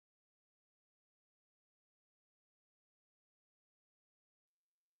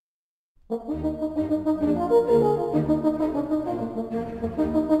This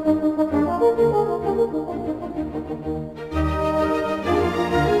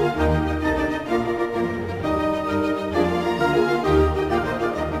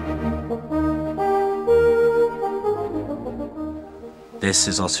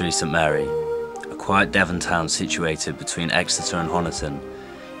is Ottery St Mary, a quiet Devon town situated between Exeter and Honiton.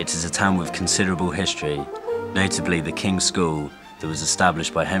 It is a town with considerable history, notably the King's School that was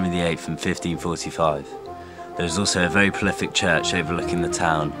established by Henry VIII in 1545. There is also a very prolific church overlooking the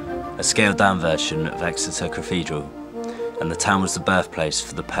town, a scaled-down version of Exeter Cathedral, and the town was the birthplace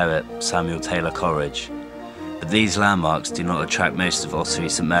for the poet Samuel Taylor Coleridge. But these landmarks do not attract most of Ottery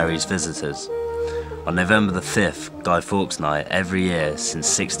St Mary's visitors. On November the 5th, Guy Fawkes Night, every year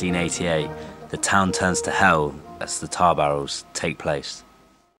since 1688, the town turns to hell as the tar barrels take place.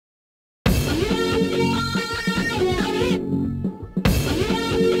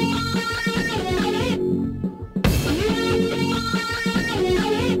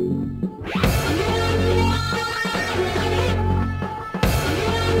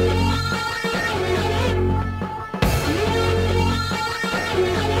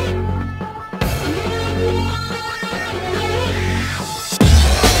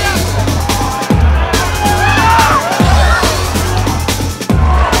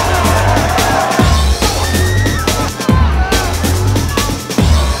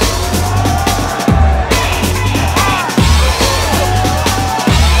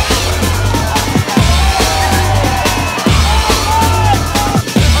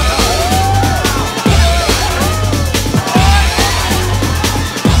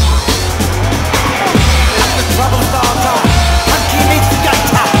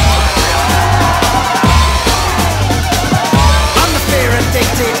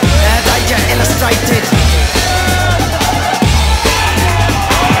 Illustrated